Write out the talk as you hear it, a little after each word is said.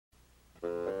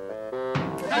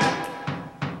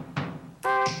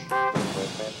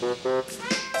Hello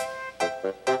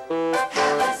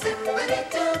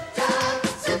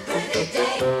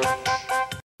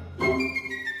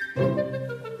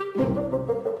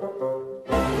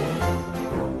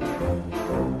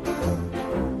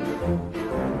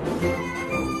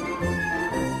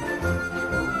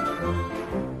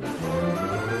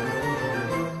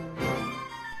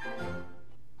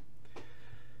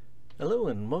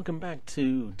and welcome back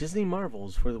to Disney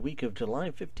Marvels for the week of July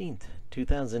 15th,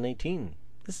 2018.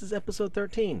 This is episode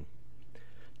 13.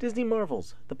 Disney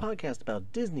Marvels, the podcast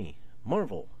about Disney,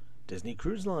 Marvel, Disney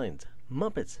Cruise Lines,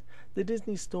 Muppets, the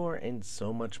Disney Store, and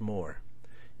so much more.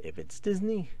 If it's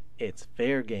Disney, it's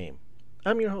fair game.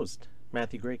 I'm your host,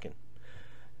 Matthew Graken.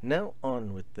 Now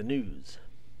on with the news.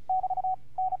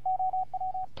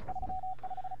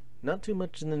 Not too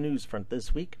much in the news front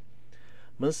this week.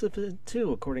 Maleficent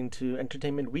 2, according to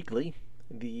Entertainment Weekly,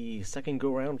 the second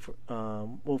go-round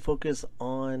will focus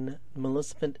on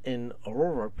Maleficent and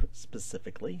Aurora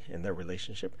specifically, and their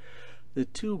relationship. The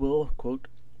two will, quote,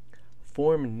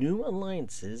 form new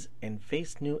alliances and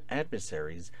face new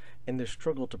adversaries in their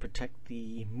struggle to protect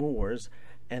the Moors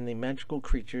and the magical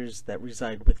creatures that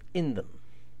reside within them.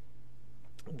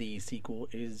 The sequel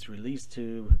is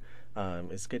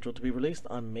scheduled to be released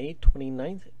on May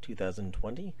 29th,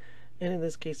 2020. And in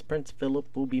this case, Prince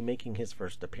Philip will be making his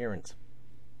first appearance.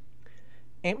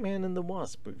 Ant-Man and the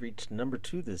Wasp reached number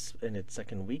 2 in its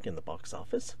second week in the box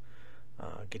office,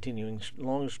 continuing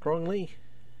along strongly.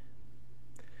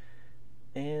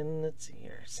 And let's see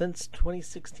here. Since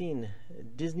 2016,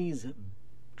 Disney's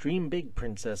Dream Big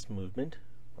Princess movement,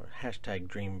 or hashtag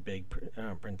Dream Big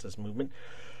Princess movement,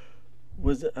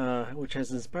 which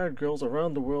has inspired girls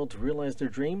around the world to realize their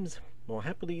dreams. Well,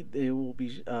 happily, they will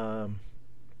be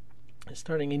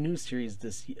starting a new series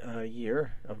this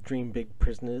year of Dream Big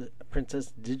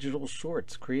Princess digital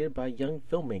shorts created by young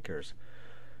filmmakers.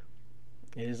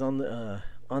 It is on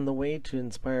the way to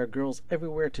inspire girls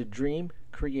everywhere to dream,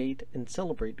 create, and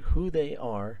celebrate who they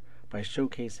are by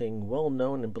showcasing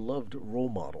well-known and beloved role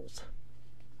models.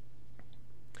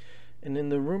 And in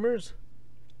the rumors,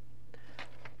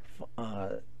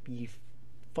 the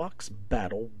Fox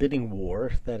battle bidding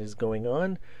war that is going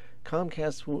on,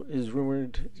 Comcast is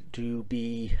rumored to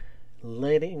be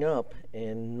letting up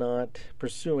and not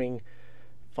pursuing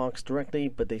Fox directly,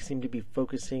 but they seem to be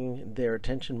focusing their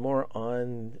attention more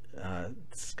on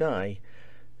Sky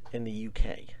in the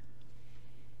UK.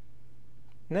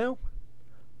 Now,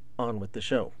 on with the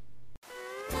show.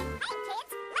 Hey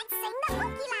kids, let's sing the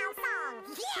Hooky Loud song!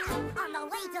 Yeah! On the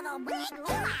way to the big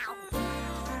luau!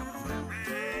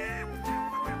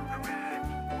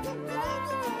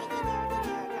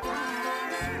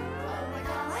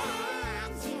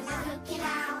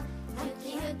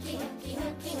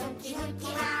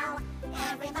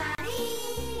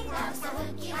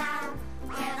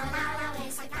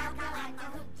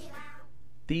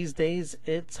 These days,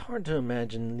 it's hard to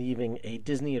imagine leaving a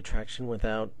Disney attraction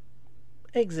without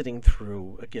exiting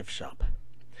through a gift shop.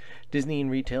 Disney and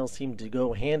retail seem to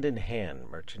go hand in hand,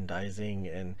 merchandising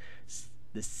and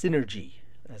the synergy,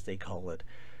 as they call it,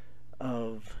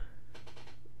 of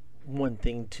one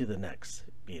thing to the next.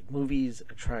 Be it movies,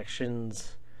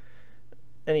 attractions,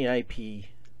 any IP,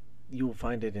 you will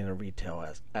find it in a retail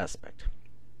aspect.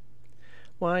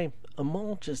 Why, a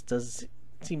mall just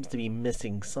seems to be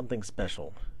missing something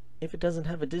special if it doesn't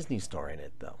have a Disney store in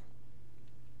it, though.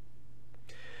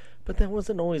 But that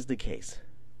wasn't always the case.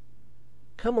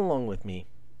 Come along with me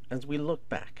as we look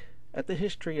back at the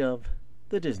history of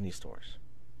the Disney stores.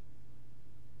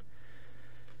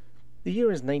 The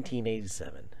year is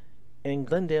 1987, and in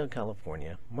Glendale,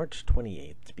 California, March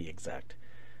 28th to be exact,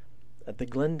 at the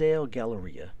Glendale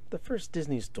Galleria, the first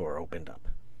Disney store opened up.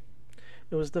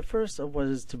 It was the first of what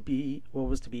was to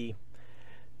be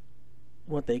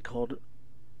what they called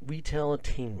retail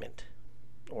attainment,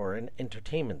 or an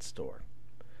entertainment store.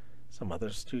 Some other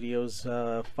studios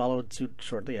followed suit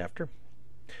shortly after.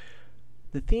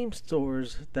 The theme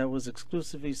stores that was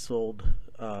exclusively sold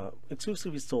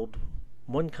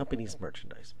one company's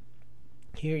merchandise.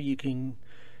 Here you can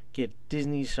get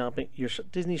Disney shopping,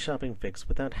 Disney shopping fix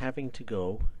without having to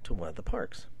go to one of the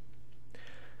parks.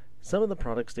 Some of the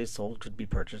products they sold could be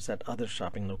purchased at other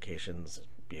shopping locations,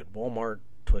 be it Walmart,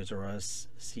 Toys R Us,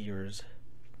 Sears,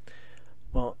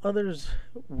 while others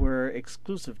were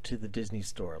exclusive to the Disney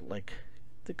store, like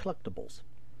the collectibles,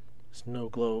 snow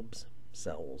globes,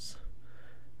 cells,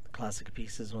 the classic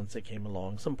pieces once they came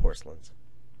along, some porcelains.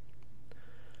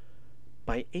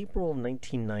 By April of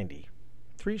 1990,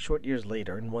 3 short years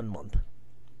later in 1 month,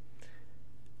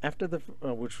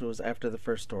 which was after the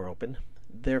first store opened,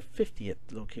 their 50th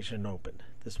location opened.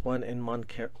 This one in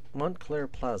Montclair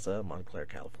Plaza, Montclair,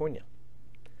 California.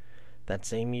 That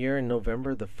same year in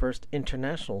November, the first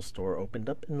international store opened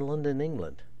up in London,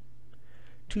 England.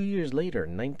 2 years later,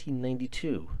 in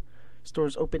 1992,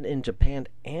 stores opened in Japan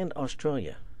and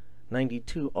Australia.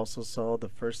 92 also saw the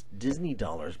first Disney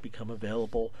dollars become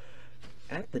available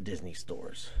at the Disney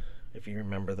stores. If you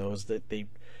remember those, that they,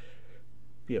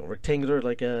 rectangular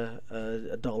like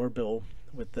a dollar bill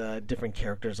with different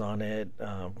characters on it,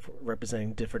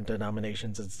 representing different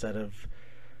denominations instead of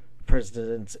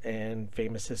presidents and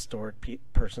famous historic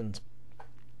persons.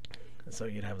 So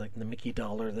you'd have like the Mickey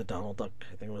dollar, the Donald Duck,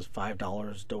 I think it was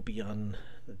 $5, Dopey on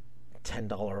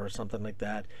 $10 or something like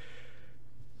that.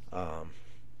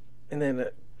 And then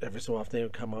every so often they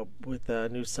would come up with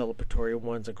new celebratory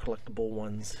ones and collectible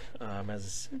ones,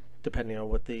 as depending on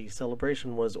what the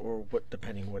celebration was or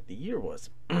depending what the year was.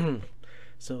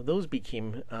 So those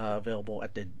became available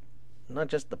at not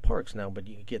just the parks now, but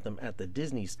you could get them at the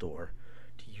Disney store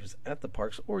to use at the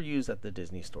parks or use at the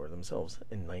Disney store themselves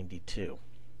in 92.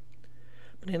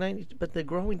 But the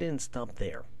growing didn't stop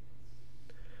there.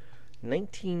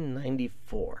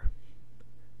 1994,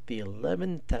 the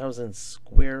 11,000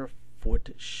 square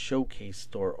foot showcase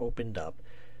store opened up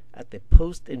at the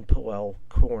Post and Powell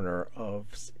corner of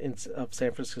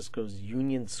San Francisco's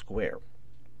Union Square.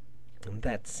 And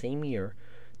that same year,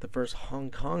 the first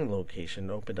Hong Kong location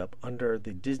opened up under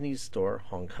the Disney Store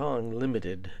Hong Kong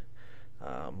Limited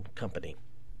company.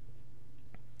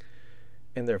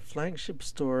 And their flagship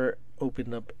store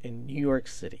opened up in New York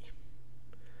City.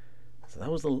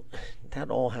 So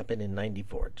that all happened in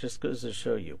 94. It just goes to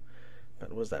show you.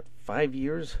 But was that 5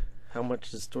 years? How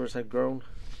much the stores had grown?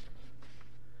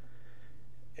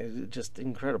 It's just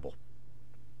incredible.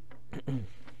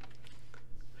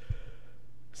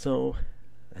 So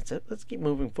that's it. Let's keep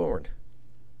moving forward.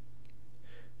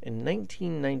 In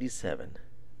 1997,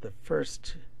 the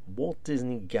first Walt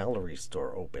Disney Gallery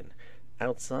store opened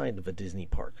outside of a Disney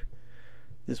park.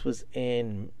 This was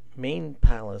in Main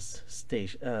Palace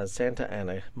Station, Santa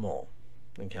Ana Mall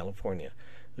in California.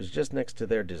 It was just next to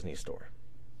their Disney store.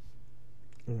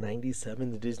 In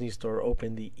 97, the Disney store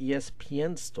opened the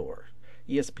ESPN store,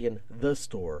 ESPN The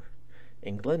Store,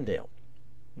 in Glendale.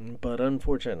 But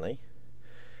unfortunately,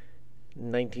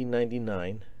 in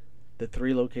 1999, the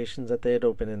 3 locations that they had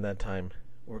opened in that time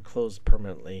were closed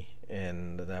permanently,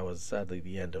 and that was sadly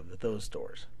the end of those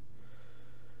stores.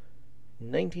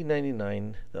 In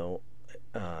 1999, though,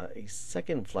 a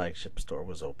second flagship store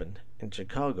was opened in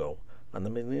Chicago on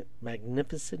the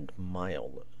Magnificent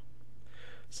Mile.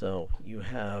 So you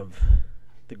have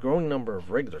the growing number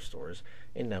of regular stores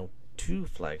and now 2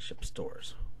 flagship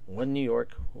stores, one New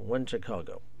York, one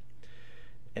Chicago,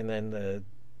 and then the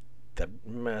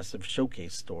massive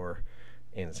showcase store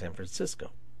in San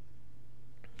Francisco.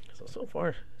 So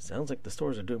far, sounds like the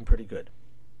stores are doing pretty good.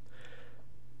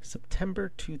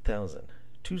 September 2000,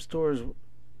 2 stores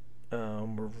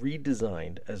were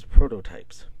redesigned as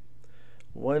prototypes.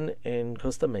 One in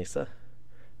Costa Mesa,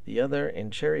 the other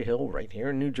in Cherry Hill, right here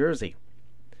in New Jersey.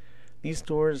 These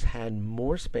stores had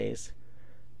more space,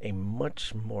 a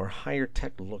much more higher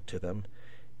tech look to them,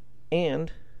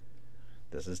 and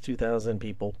this is 2,000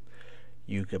 people.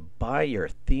 You could buy your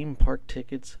theme park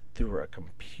tickets through a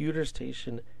computer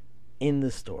station in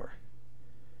the store.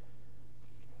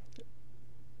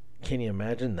 Can you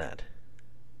imagine that?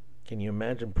 Can you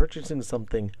imagine purchasing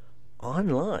something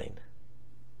online,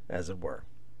 as it were,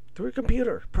 through a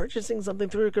computer? Purchasing something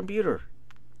through a computer.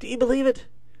 Do you believe it?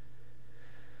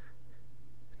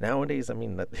 Nowadays, I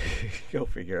mean, go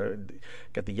figure.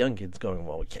 Got the young kids going,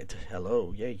 well,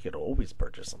 hello, yeah, you could always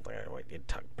purchase something. You'd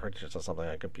purchase something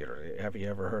on a computer. Have you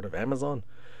ever heard of Amazon?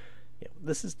 Yeah,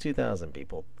 this is 2,000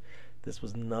 people. This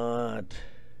was not...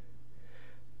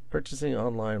 Purchasing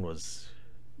online was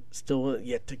still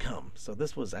yet to come. So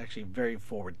this was actually very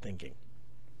forward-thinking.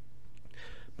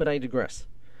 But I digress.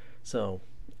 So,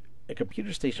 a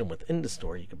computer station within the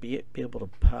store, you could be able to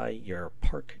buy your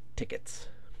park tickets.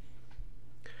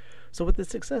 So with the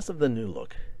success of the new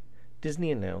look,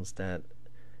 Disney announced that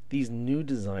these new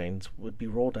designs would be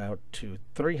rolled out to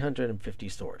 350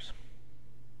 stores.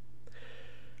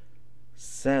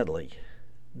 Sadly,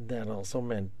 that also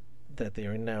meant that they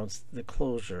announced the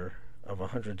closure of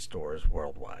 100 stores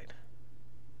worldwide.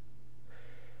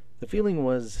 The feeling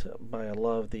was, by a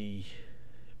lot of the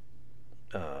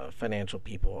financial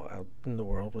people out in the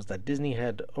world, was that Disney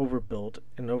had overbuilt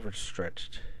and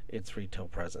overstretched its retail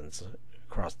presence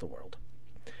across the world.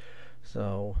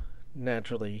 So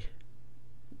naturally,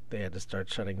 they had to start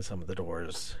shutting some of the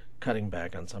doors, cutting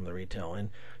back on some of the retail, and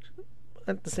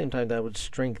at the same time that would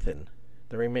strengthen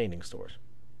the remaining stores.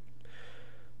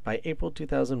 By April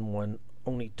 2001,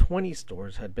 only 20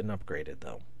 stores had been upgraded,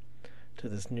 though, to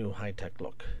this new high-tech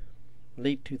look.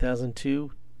 Late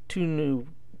 2002, two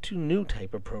new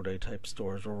type of prototype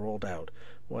stores were rolled out,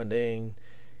 one in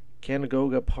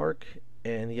Canandaigua Park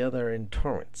and the other in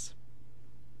Torrance.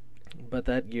 But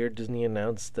that year, Disney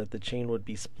announced that the chain would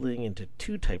be splitting into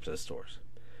two types of stores,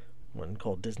 one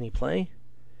called Disney Play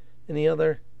and the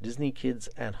other Disney Kids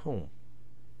at Home.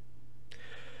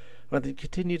 But they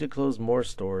continued to close more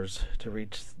stores to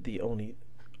reach the only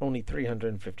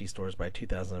 350 stores by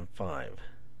 2005.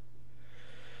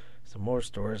 So more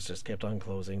stores just kept on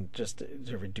closing just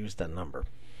to reduce that number.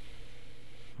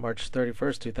 March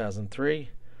 31st, 2003,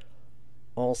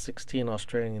 all 16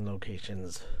 Australian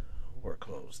locations were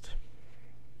closed.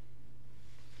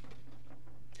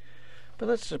 But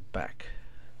let's jump back.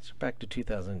 Let's back to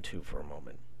 2002 for a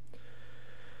moment.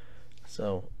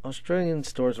 So, Australian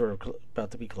stores were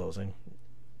about to be closing.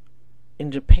 In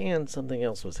Japan, something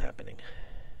else was happening.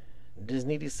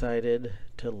 Disney decided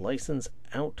to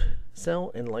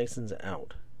sell and license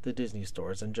out the Disney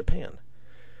stores in Japan.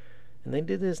 And they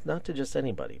did this not to just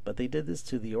anybody, but they did this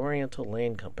to the Oriental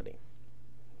Land Company.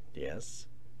 Yes,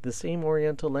 the same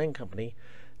Oriental Land Company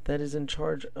that is in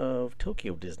charge of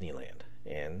Tokyo Disneyland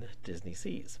and Disney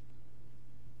Seas.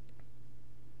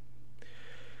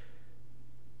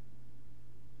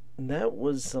 That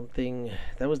was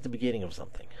the beginning of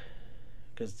something.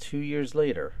 Because 2 years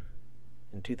later,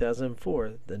 in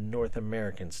 2004, the North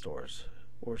American stores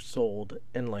were sold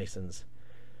and licensed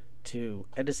to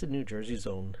Edison, New Jersey's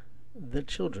own The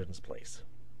Children's Place.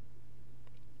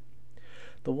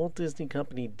 The Walt Disney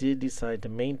Company did decide to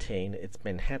maintain its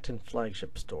Manhattan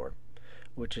flagship store,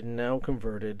 which is now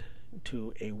converted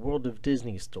to a World of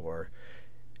Disney store,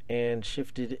 and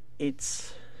shifted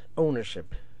its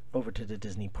ownership over to the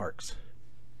Disney parks.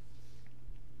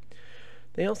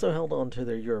 They also held on to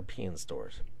their European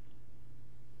stores.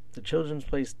 The Children's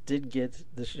Place did get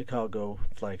the Chicago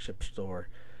flagship store,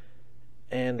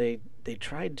 and they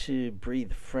tried to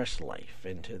breathe fresh life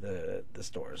into the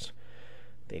stores.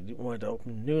 They wanted to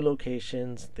open new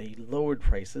locations. They lowered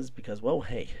prices because, well,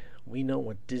 hey, we know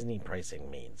what Disney pricing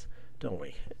means, don't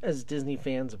we? As Disney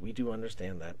fans, we do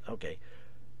understand that. Okay,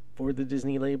 for the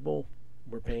Disney label,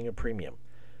 we're paying a premium.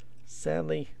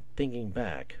 Sadly, thinking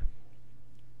back,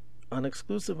 on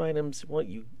exclusive items, well,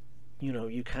 you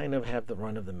kind of have the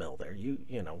run of the mill there. You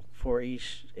know, for a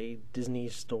Disney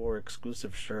store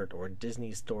exclusive shirt or a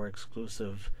Disney store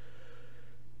exclusive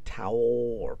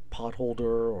towel or pot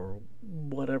holder or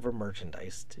whatever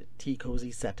merchandise, tea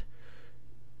cozy set,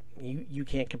 you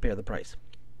can't compare the price.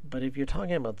 But if you're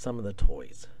talking about some of the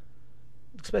toys,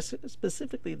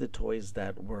 specifically the toys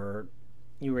that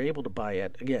you were able to buy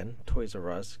at, again, Toys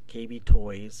R Us, KB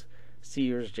Toys,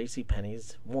 Sears,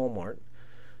 JCPenney's, Walmart,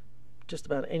 just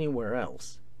about anywhere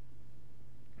else,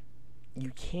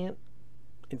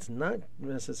 it's not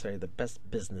necessarily the best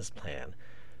business plan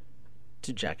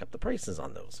to jack up the prices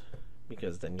on those,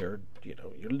 because then you're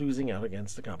losing out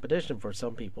against the competition for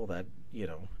some people that,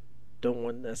 don't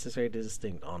want necessarily the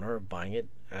distinct honor of buying it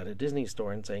at a Disney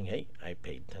store and saying, hey, I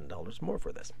paid $10 more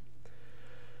for this.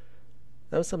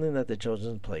 That was something that the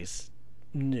Children's Place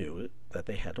knew that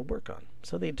they had to work on.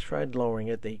 So they tried lowering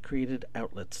it. They created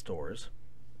outlet stores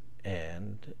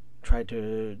and tried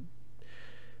to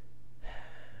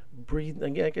breathe,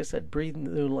 like I said, breathe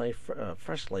new life,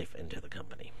 fresh life into the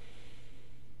company.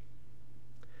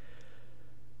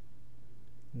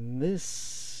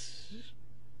 This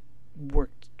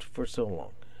worked for so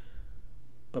long,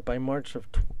 but by March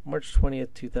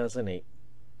 20th, 2008,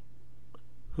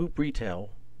 Hoop Retail,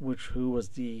 who was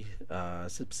the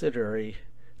subsidiary,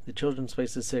 the Children's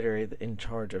Place subsidiary in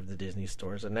charge of the Disney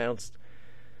stores, announced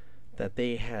that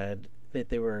they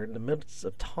were in the midst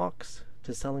of talks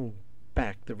to selling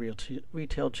back the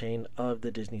retail chain of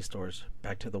the Disney stores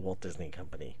back to the Walt Disney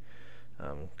Company.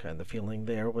 Kind of the feeling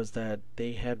there was that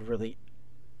they had really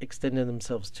extended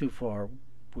themselves too far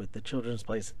with the Children's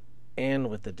Place and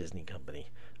with the Disney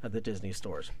Company, the Disney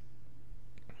stores.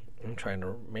 I'm trying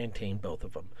to maintain both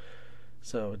of them.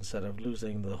 So instead of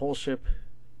losing the whole ship,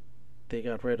 they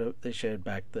shared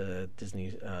back the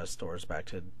Disney stores back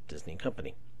to Disney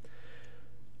Company.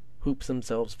 Hoops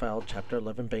themselves filed Chapter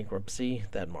 11 bankruptcy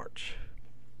that March.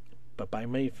 But by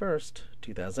May 1st,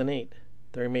 2008,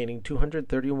 the remaining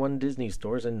 231 Disney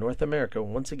stores in North America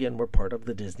once again were part of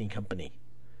the Disney Company.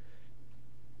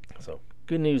 So,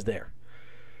 good news there.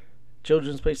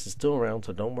 Children's Place is still around,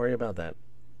 so don't worry about that.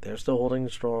 They're still holding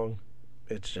strong.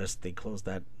 It's just they closed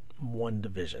that one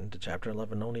division. The Chapter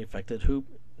 11 only affected Hoop,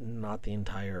 not the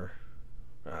entire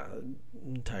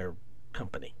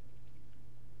company.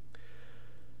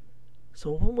 So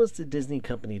what was the Disney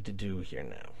company to do here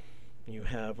now? You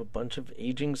have a bunch of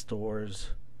aging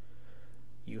stores.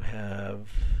 You have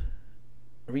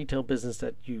a retail business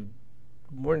that you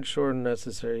weren't sure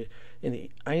necessary. In the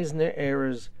Eisner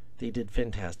eras, they did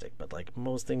fantastic. But like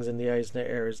most things in the Eisner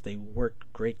eras, they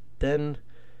worked great then.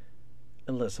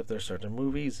 Unless if there's certain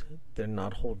movies, they're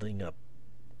not holding up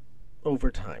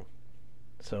over time.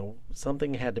 So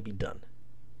something had to be done.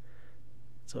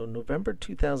 So November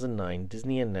 2009,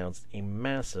 Disney announced a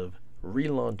massive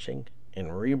relaunching and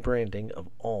rebranding of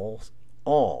all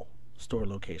store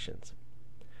locations.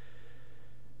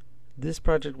 This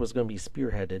project was going to be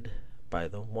spearheaded by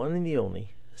the one and the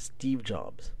only Steve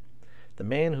Jobs, the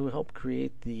man who helped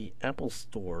create the Apple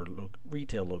Store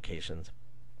retail locations.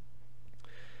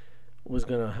 Was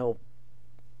going to help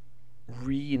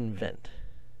reinvent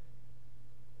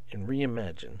and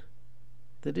reimagine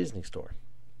the Disney Store.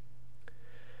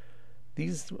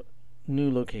 These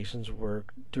new locations were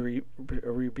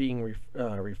being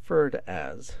referred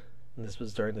as, and this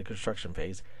was during the construction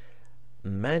phase,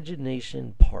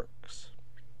 Imagination Parks.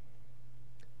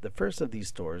 The first of these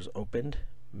stores opened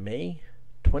May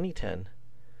 2010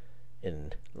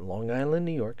 in Long Island,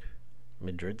 New York,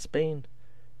 Madrid, Spain,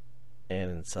 and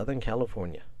in Southern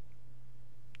California.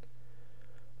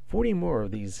 40 more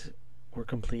of these were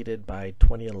completed by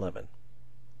 2011.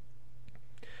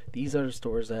 These are the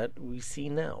stores that we see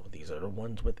now. These are the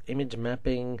ones with image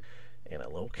mapping and a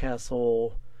little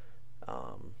castle,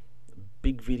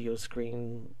 big video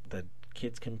screen that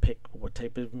kids can pick what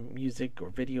type of music or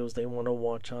videos they want to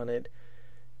watch on it.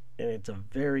 And it's a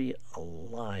very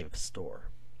alive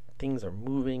store. Things are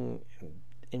moving,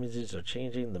 images are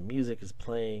changing, the music is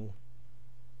playing.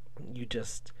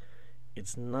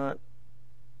 It's not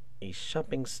a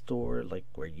shopping store like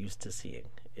we're used to seeing.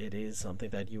 It is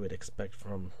something that you would expect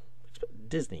from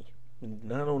Disney.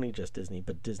 Not only just Disney,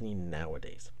 but Disney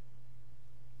nowadays.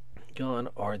 Gone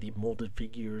are the molded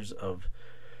figures of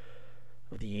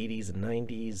the 80s and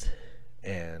 90s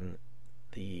and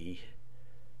the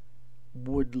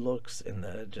wood looks and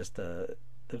the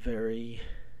very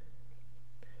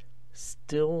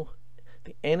still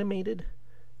the animated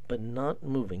but not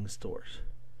moving stores.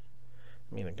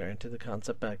 I mean, granted, the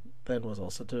concept back then was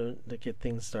also to get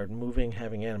things started moving,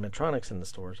 having animatronics in the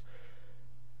stores.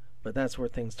 But that's where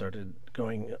things started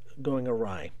going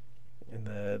awry in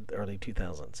the early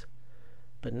 2000s.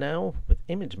 But now, with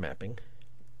image mapping,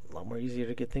 a lot more easier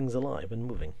to get things alive and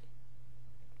moving.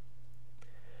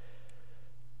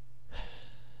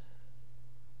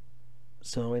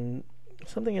 So,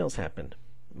 something else happened.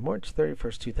 March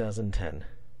 31st, 2010.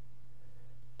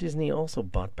 Disney also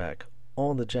bought back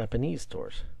all the Japanese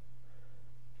stores.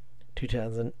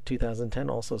 2010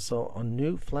 also saw a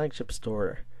new flagship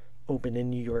store open in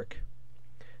New York.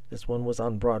 This one was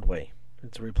on Broadway.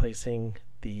 It's replacing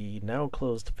the now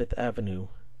closed Fifth Avenue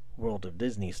World of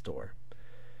Disney store.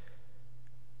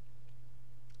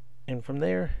 And from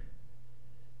there,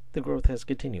 the growth has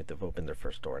continued. They've opened their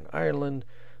first store in Ireland.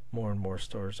 More and more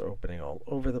stores are opening all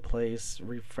over the place,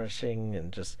 refreshing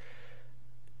and just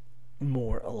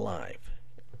more alive.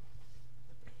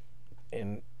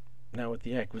 And now with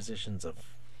the acquisitions of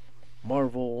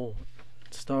Marvel,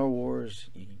 Star Wars,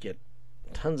 you get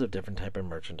tons of different type of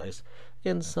merchandise.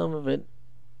 Again, some of it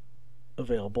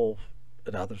available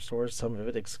at other stores, some of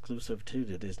it exclusive to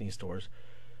the Disney stores.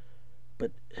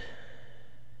 But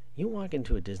you walk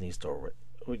into a Disney store,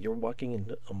 you're walking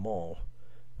into a mall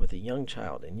with a young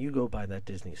child, and you go by that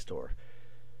Disney store.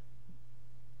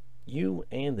 You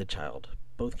and the child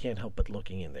both can't help but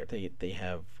looking in there. They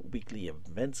have weekly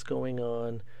events going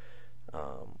on.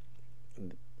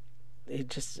 It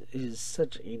just is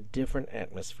such a different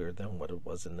atmosphere than what it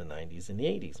was in the 90s and the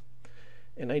 80s.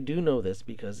 And I do know this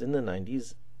because in the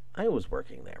 90s, I was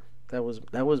working there. That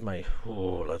was my,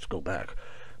 let's go back.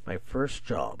 My first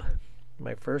job.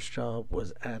 My first job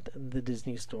was at the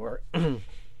Disney store.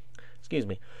 Excuse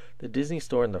me. The Disney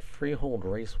store in the Freehold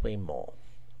Raceway Mall.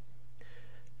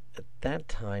 At that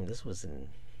time, this was in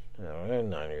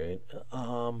 98.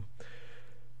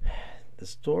 The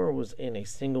store was in a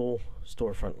single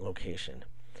storefront location,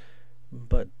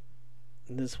 but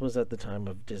this was at the time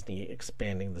of Disney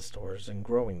expanding the stores and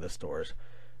growing the stores.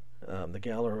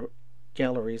 The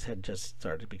galleries had just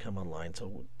started to become online,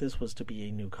 so this was to be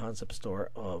a new concept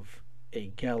store of a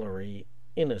gallery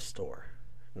in a store,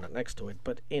 not next to it,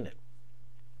 but in it.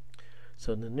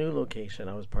 So in the new location,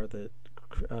 I was part of the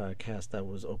cast that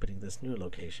was opening this new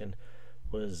location.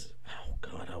 Was,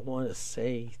 I want to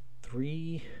say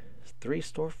three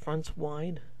storefronts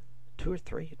wide, 2 or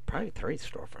 3, probably 3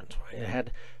 storefronts wide. It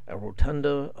had a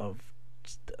rotunda of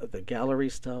the gallery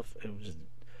stuff.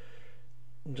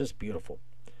 just beautiful.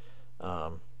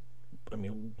 Um, I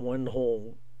mean, one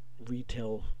whole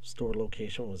retail store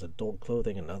location was adult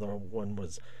clothing, another one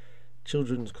was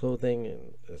children's clothing,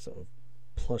 and there's a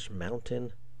plush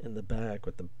mountain in the back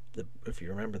with the if you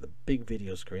remember the big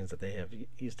video screens that they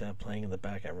used to have playing in the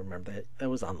back. I remember that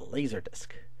was on Laserdisc.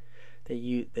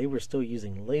 They were still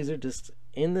using Laserdiscs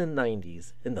in the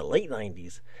 90s, in the late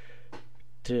 90s,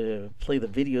 to play the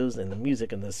videos and the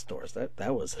music in the stores.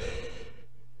 That was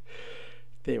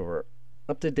they were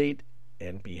up to date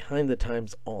and behind the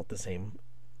times, all at the same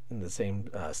in the same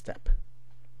step.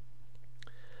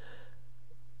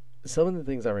 Some of the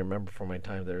things I remember from my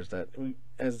time there is that,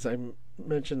 as I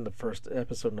mentioned the first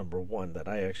episode number 1, that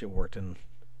I actually worked in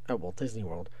at Walt Disney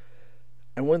World.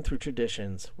 I went through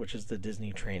Traditions, which is the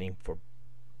Disney training for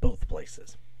both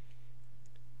places.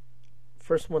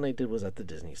 First one I did was at the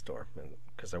Disney store,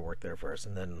 because I worked there first,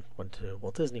 and then went to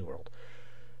Walt Disney World.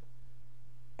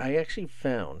 I actually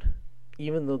found,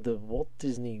 even though the Walt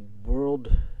Disney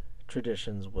World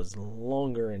Traditions was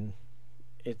longer in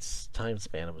its time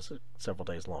span, it was several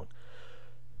days long,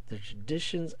 the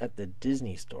Traditions at the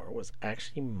Disney store was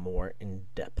actually more in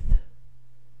depth,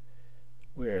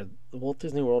 where the Walt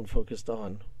Disney World focused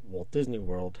on Walt Disney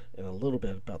World and a little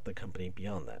bit about the company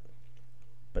beyond that.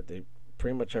 But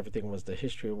pretty much everything was the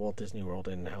history of Walt Disney World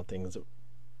and how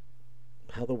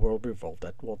the world revolved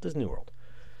at Walt Disney World.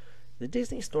 The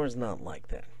Disney store is not like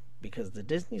that, because the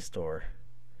Disney store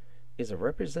is a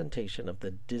representation of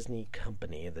the Disney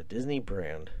company and the Disney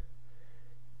brand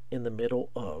in the middle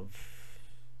of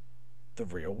the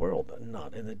real world,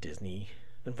 not in the Disney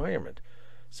environment.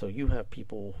 So you have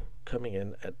people coming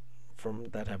in from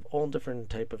that have all different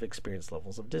type of experience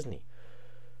levels of Disney.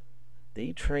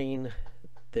 They train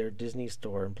their Disney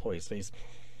store employees.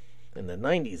 In the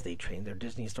 90s, they trained their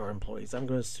Disney store employees. I'm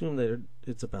going to assume that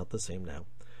it's about the same now,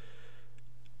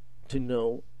 to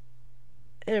know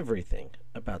everything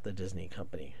about the Disney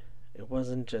company. It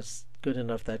wasn't just good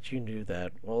enough that you knew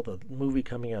that, well, the movie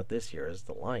coming out this year is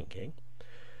The Lion King.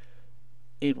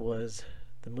 It was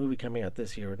the movie coming out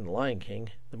this year in The Lion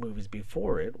King. The movies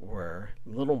before it were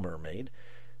Little Mermaid,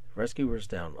 Rescuers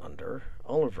Down Under,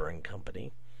 Oliver and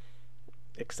Company,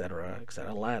 etc.,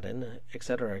 etc., Aladdin,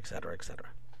 etc., etc., etc.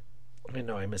 I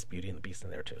know I missed Beauty and the Beast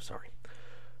in there too, sorry.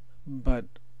 But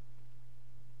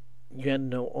you had to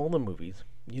know all the movies.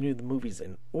 You knew the movies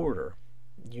in order.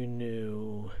 You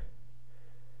knew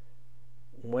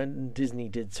when Disney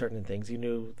did certain things. You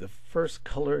knew the first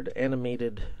color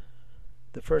animated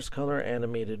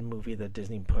movie that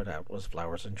Disney put out was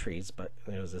Flowers and Trees, but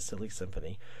it was a silly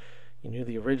symphony. You knew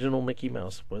the original Mickey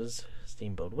Mouse was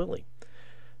Steamboat Willie,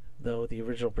 though the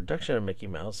original production of Mickey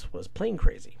Mouse was Plane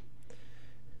Crazy.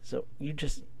 So you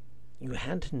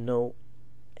had to know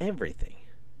everything.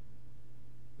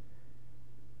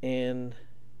 And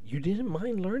you didn't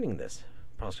mind learning this,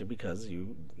 possibly because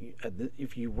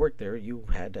if you worked there, you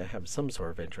had to have some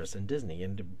sort of interest in Disney,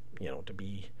 and to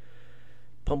be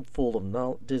pumped full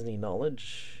of Disney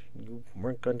knowledge, you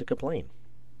weren't going to complain.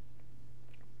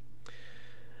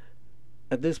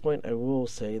 At this point, I will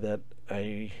say that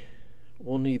I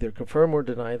will neither confirm or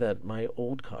deny that my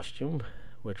old costume,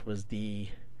 which was the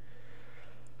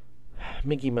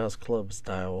Mickey Mouse Club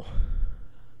style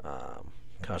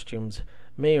costumes,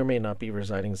 may or may not be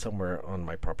residing somewhere on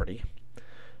my property.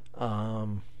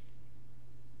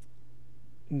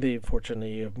 They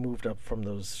fortunately have moved up from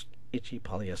those itchy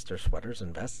polyester sweaters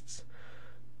and vests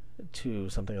to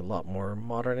something a lot more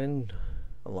modern and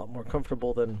a lot more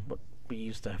comfortable than what we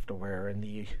used to have to wear in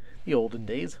the olden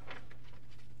days.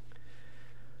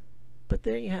 But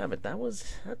there you have it.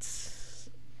 That's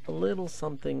a little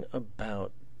something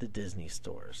about the Disney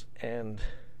stores. And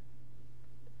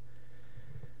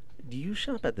do you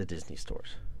shop at the Disney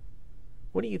stores?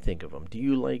 What do you think of them? Do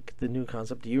you like the new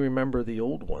concept? Do you remember the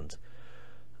old ones?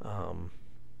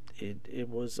 It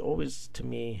was always, to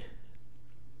me,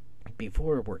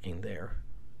 before working there,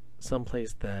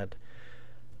 someplace that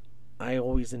I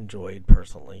always enjoyed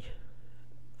personally.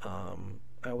 I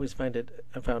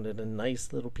found it a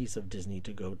nice little piece of Disney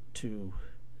to go to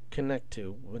connect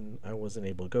to when I wasn't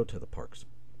able to go to the parks.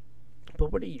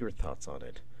 But what are your thoughts on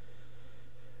it?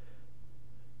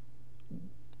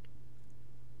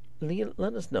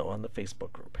 Let us know on the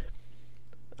Facebook group.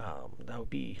 That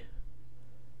would be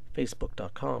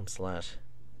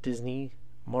facebook.com/Disney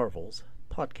Marvels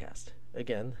Podcast.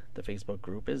 Again, the Facebook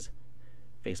group is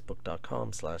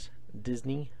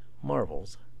facebook.com/Disney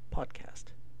Marvels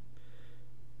Podcast.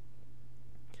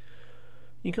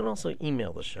 You can also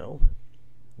email the show.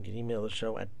 You can email the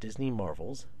show at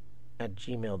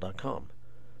disneymarvels@gmail.com.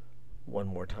 One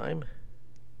more time,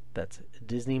 that's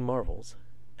disneymarvels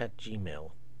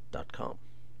walltdisney@gmail.com.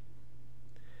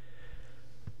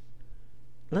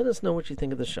 Let us know what you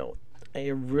think of the show. I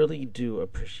really do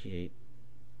appreciate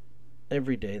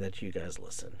every day that you guys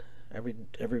listen.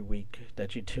 Every week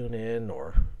that you tune in,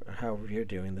 or however you're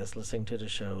doing this, listening to the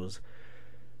shows.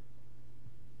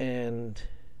 And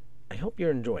I hope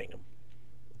you're enjoying them.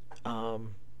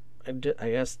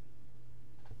 I asked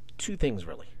two things,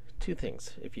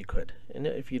 if you could, and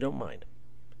if you don't mind,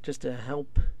 just to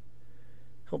help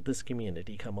this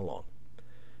community come along.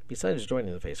 Besides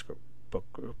joining the Facebook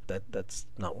group, that's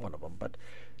not one of them, but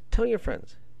tell your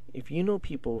friends. If you know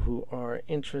people who are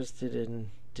interested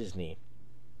in Disney,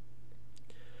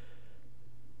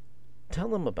 tell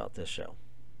them about this show.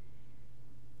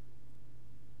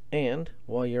 And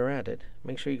while you're at it,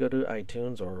 make sure you go to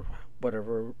iTunes or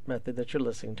whatever method that you're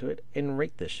listening to it and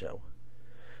rate this show.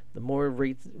 The more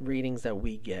ratings that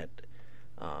we get,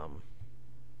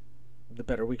 the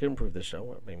better we can improve the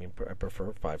show. I mean, I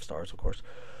prefer 5 stars, of course.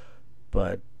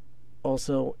 But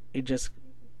also, it just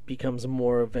becomes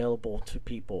more available to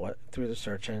people through the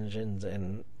search engines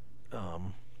and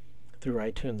through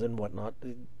iTunes and whatnot.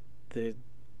 The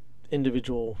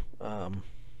individual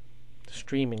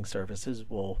streaming services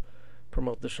will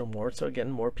promote the show more. So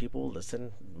again, more people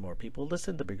listen.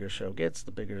 The bigger the show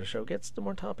gets, the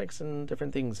more topics and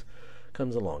different things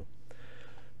comes along.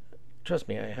 Trust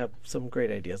me, I have some great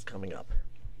ideas coming up.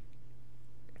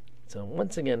 So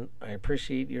once again, I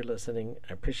appreciate your listening.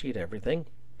 I appreciate everything.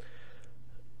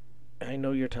 I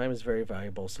know your time is very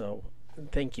valuable, so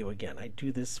thank you again. I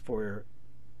do this for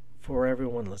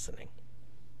everyone listening.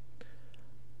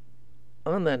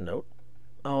 On that note,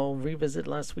 I'll revisit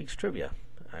last week's trivia.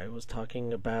 I was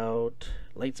talking about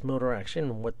Lights Motor Action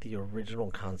and what the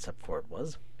original concept for it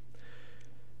was.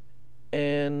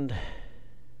 And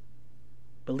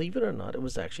believe it or not, it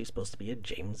was actually supposed to be a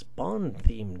James Bond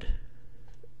themed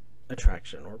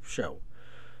attraction or show.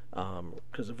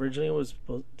 Because originally it was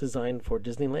designed for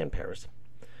Disneyland Paris.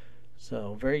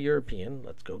 So very European.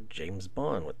 Let's go James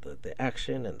Bond with the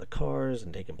action and the cars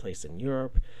and taking place in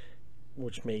Europe,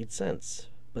 which made sense.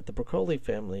 But the Broccoli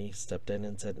family stepped in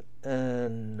and said,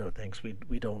 no thanks,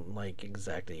 we don't like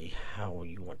exactly how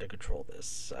you want to control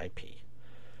this IP.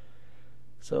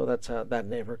 So that's how that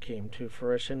never came to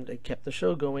fruition. They kept the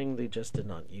show going, they just did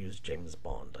not use James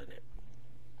Bond in it.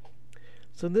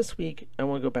 So this week, I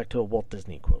want to go back to a Walt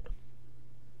Disney quote.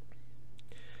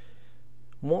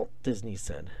 Walt Disney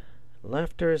said,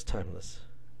 "Laughter is timeless,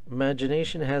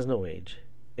 imagination has no age,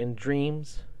 and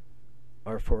dreams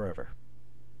are forever."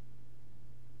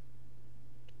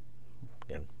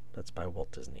 Again, that's by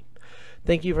Walt Disney.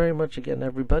 Thank you very much again,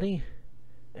 everybody,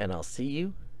 and I'll see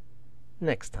you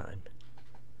next time.